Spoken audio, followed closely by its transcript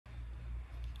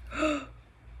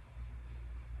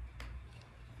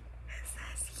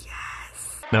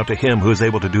Now to him who is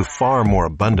able to do far more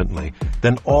abundantly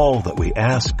than all that we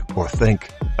ask or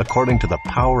think, according to the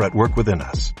power at work within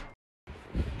us.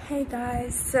 Hey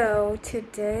guys, so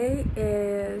today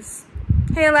is...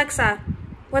 Hey Alexa,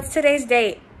 what's today's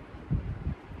date?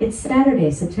 It's Saturday,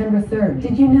 September 3rd.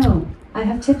 Did you know? I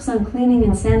have tips on cleaning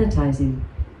and sanitizing.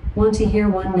 Want to hear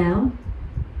one now?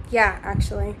 Yeah,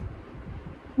 actually.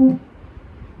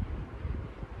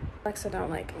 Alexa don't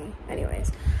like me.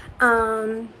 Anyways.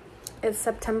 It's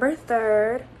September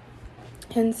 3rd.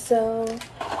 And so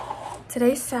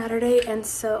today's Saturday, and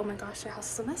so oh my gosh, the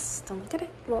house is a mess. Don't look at it.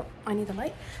 Well, I need the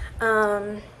light.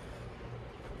 I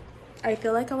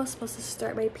feel like I was supposed to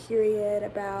start my period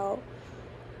about...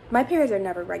 My periods are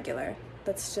never regular.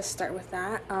 Let's just start with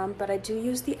that. But I do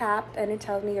use the app and it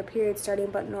tells me your period's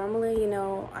starting, but normally, you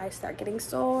know, I start getting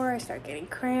sore, I start getting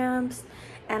cramps,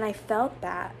 and I felt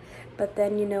that. But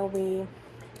then, you know, we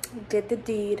did the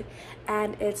deed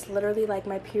and it's literally like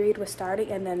my period was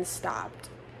starting and then stopped.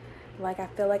 Like, I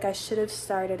feel like I should have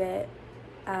started it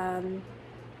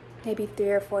maybe 3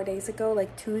 or 4 days ago,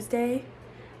 like Tuesday,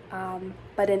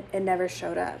 but it never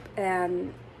showed up.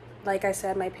 And like I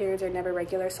said, my periods are never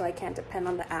regular, so I can't depend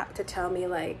on the app to tell me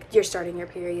like you're starting your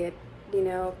period, you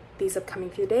know, these upcoming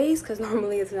few days, because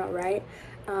normally it's not right.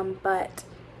 But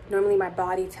normally my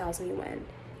body tells me when,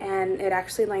 and it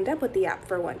actually lined up with the app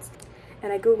for once.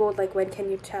 And I googled like, when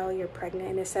can you tell you're pregnant,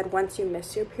 and it said once you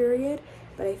miss your period.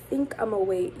 But I think I'm gonna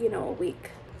wait, you know, a week,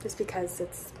 just because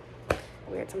it's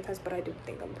weird sometimes, but I do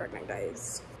think I'm pregnant,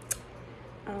 guys.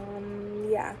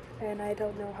 Yeah, and I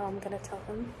don't know how I'm gonna tell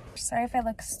him. Sorry if I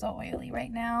look so oily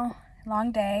right now.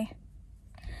 Long day.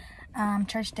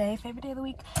 Church day, favorite day of the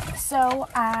week. So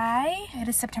it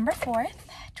is September 4th,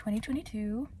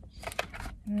 2022.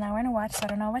 Now we're gonna watch, so I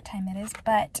don't know what time it is,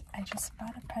 but I just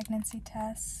bought a pregnancy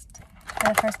test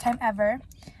for the first time ever.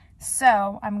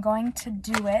 So I'm going to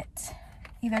do it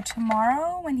either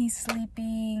tomorrow when he's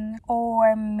sleeping,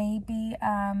 or maybe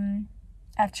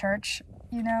at church,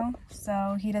 you know,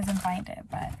 so he doesn't find it.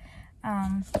 But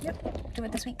yep, do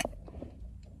it this week.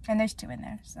 And there's 2 in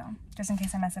there, so just in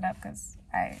case I mess it up, because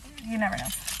you never know.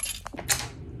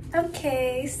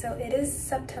 Okay, so it is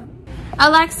September.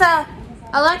 Alexa,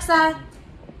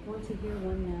 want to hear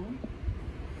one now?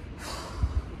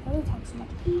 Why do we talk so much?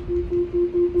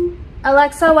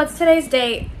 Alexa, what's today's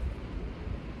date?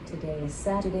 Today is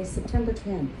Saturday, September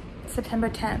 10th. September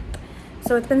 10th.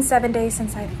 So it's been 7 days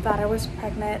since I thought I was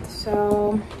pregnant.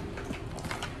 So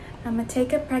I'm gonna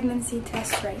take a pregnancy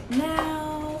test right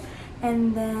now,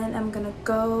 and then I'm gonna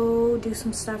go do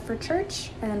some stuff for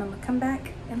church, and then I'm gonna come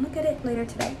back and look at it later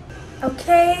today.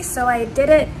 Okay, so I did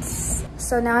it.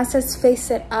 So now it says face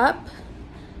it up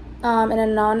in a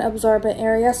non-absorbent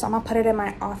area. So I'm gonna put it in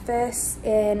my office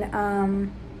in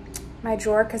my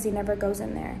drawer, because he never goes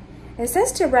in there. It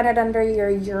says to run it under your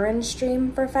urine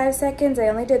stream for 5 seconds. I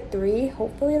only did 3.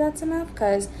 Hopefully that's enough,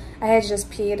 because I had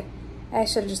just peed. I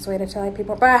should have just waited till I peed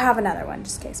more, but I have another one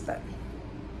just in case. But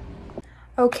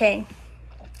okay,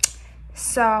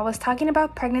 so I was talking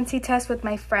about pregnancy tests with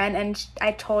my friend, and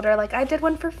I told her like I did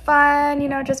one for fun, you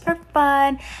know, just for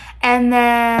fun. And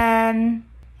then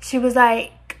she was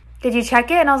like, did you check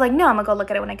it? And I was like, no, I'm gonna go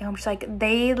look at it when I get home. She's like,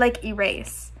 they like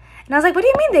erase. And I was like, what do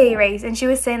you mean they erase? And she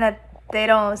was saying that they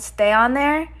don't stay on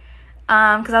there,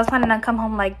 because I was planning on come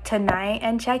home like tonight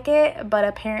and check it, but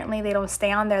apparently they don't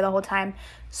stay on there the whole time.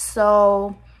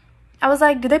 So I was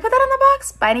like, do they put that on the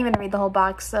box? But I didn't even read the whole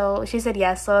box. So she said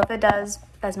yes, so if it does,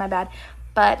 that's my bad.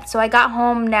 But so I got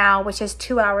home now, which is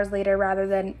 2 hours later rather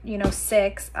than, you know,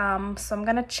 6. So I'm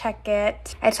gonna check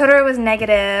it. I told her it was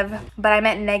negative, but I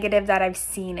meant negative that I've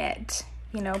seen it,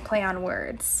 you know, play on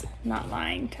words, not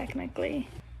lying technically.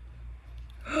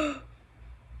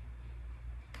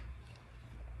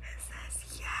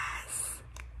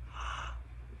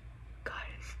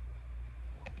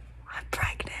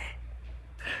 Pregnant.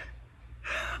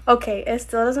 Okay, it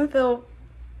still doesn't feel...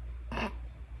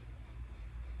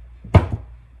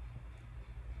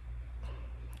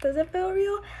 Does it feel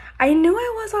real? I knew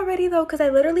I was already though, because I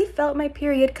literally felt my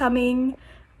period coming,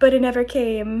 but it never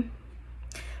came.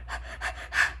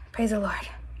 Praise the Lord.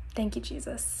 Thank you,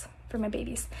 Jesus, for my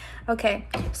babies. Okay,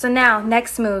 so now,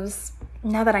 next moves.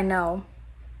 Now that I know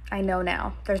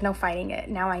now. There's no fighting it.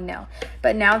 Now I know.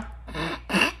 But now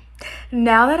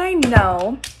that I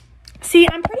know, see,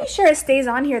 I'm pretty sure it stays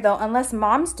on here though, unless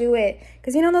moms do it.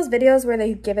 Because you know those videos where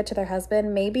they give it to their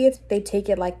husband? Maybe it's, they take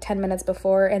it like 10 minutes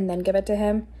before and then give it to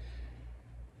him.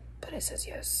 But it says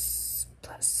yes,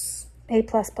 plus, A++.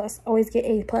 Always get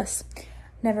A+,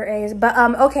 never A's. But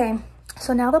okay,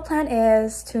 so now the plan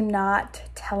is to not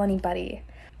tell anybody.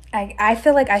 I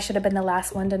feel like I should have been the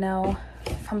last one to know.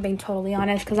 if I'm being totally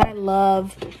honest, because I just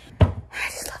love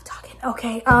talking.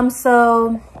 Okay,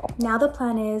 so now the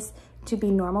plan is to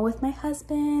be normal with my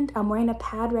husband. I'm wearing a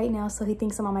pad right now, so he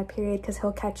thinks I'm on my period, because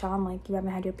he'll catch on like, you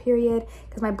haven't had your period,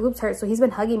 because my boobs hurt. So he's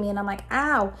been hugging me and I'm like,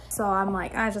 ow. So I'm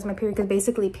like, it's just my period, because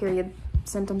basically period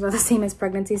symptoms are the same as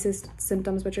pregnancy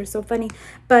symptoms, which are so funny.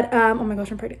 But oh my gosh,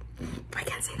 I'm pregnant. I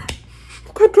can't say that.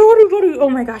 Good daddy. Oh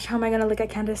my gosh, how am I gonna look at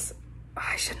Candace? Oh,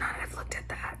 I should not have looked at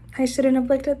that. I shouldn't have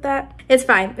looked at that. It's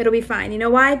fine. It'll be fine. You know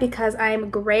why? Because I'm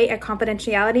great at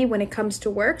confidentiality when it comes to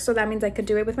work. So that means I could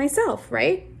do it with myself,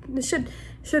 right? This should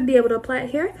be able to apply it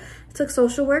here. I took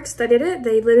social work, studied it.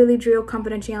 They literally drill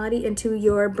confidentiality into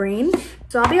your brain.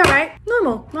 So I'll be all right.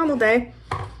 Normal day.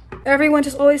 Everyone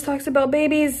just always talks about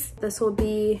babies. This will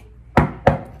be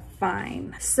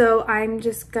fine. So I'm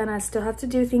just gonna still have to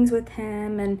do things with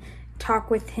him and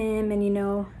talk with him and, you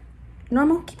know,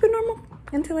 normal, keep it normal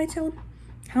until I tell him.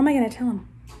 How am I gonna tell him?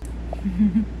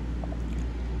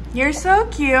 You're so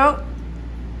cute.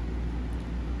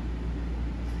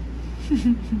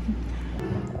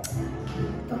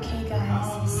 Okay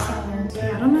guys, so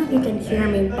I don't know if you can hear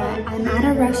me, but I'm at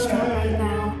a restaurant right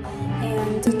now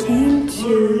and we came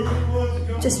to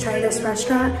just try this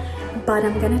restaurant, but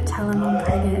I'm gonna tell him I'm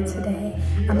pregnant today.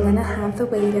 I'm gonna have the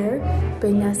waiter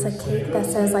bring us a cake that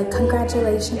says like,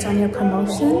 congratulations on your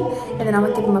promotion, and then I'm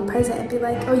gonna give him a present and be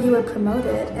like, oh, you were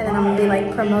promoted, and then I'm gonna be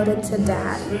like, promoted to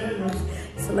dad.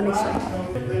 So let me show you.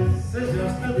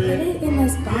 Put it in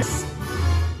this box.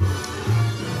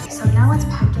 So now it's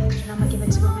packaged and I'm gonna give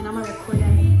it to him and I'm gonna record it.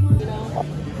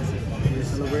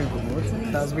 Celebrating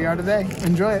promotion as we are today.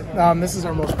 Enjoy it. This is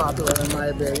our most popular in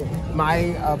my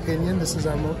opinion. This is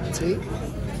our most tea.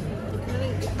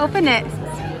 Open it.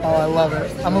 Oh, I love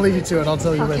it. I'm gonna leave you to it. I'll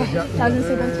tell you later. I was gonna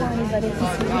say don't tell anybody.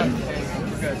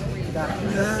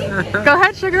 Go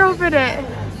ahead, sugar, open it.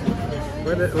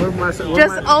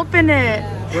 Just open it.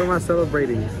 What am I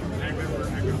celebrating?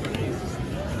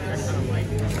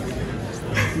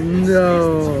 No.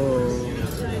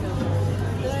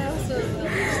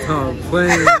 Stop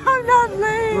playing. I'm not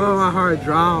playing. Oh, my heart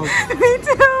dropped. Me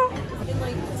too.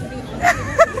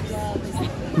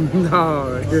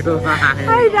 No, you're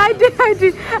lying. I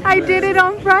did it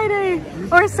on Friday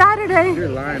or Saturday. You're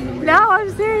lying to me. No,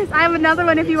 I'm serious. I have another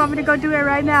one if you want me to go do it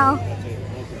right now.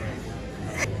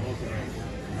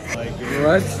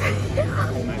 What?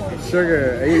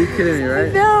 Sugar, are you kidding me,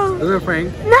 right? No. This is a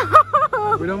prank.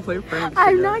 No. We don't play pranks.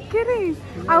 I'm Sugar. not kidding.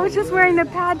 I was just wearing the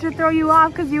pad to throw you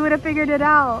off because you would have figured it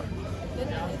out.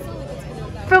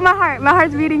 Feel my heart. My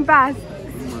heart's beating fast. Oh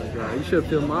my god, you should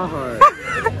feel my heart.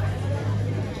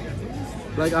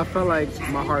 Like, I felt like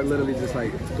my heart literally just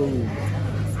like, boom.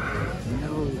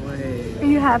 No way. Are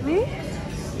you happy?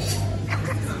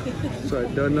 So I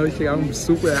don't know, shit. I'm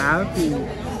super happy.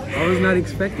 I was not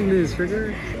expecting this,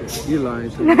 Sugar. You lying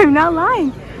to me. I'm not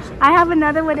lying. I have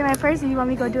another one in my purse if you want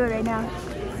me to go do it right now.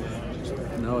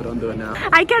 No, don't do it now.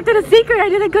 I kept it a secret. I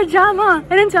did a good job, huh?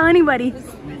 I didn't tell anybody.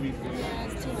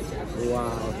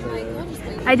 Wow,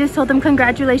 Sugar. I just told them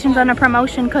congratulations on a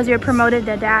promotion because you're promoted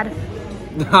to dad.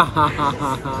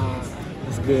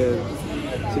 That's good.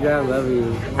 Sugar, I love you.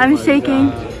 Oh I'm shaking.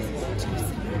 God.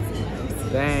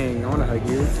 Dang, I want to hug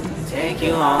you. Take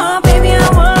you home. Oh, baby, I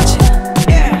want you.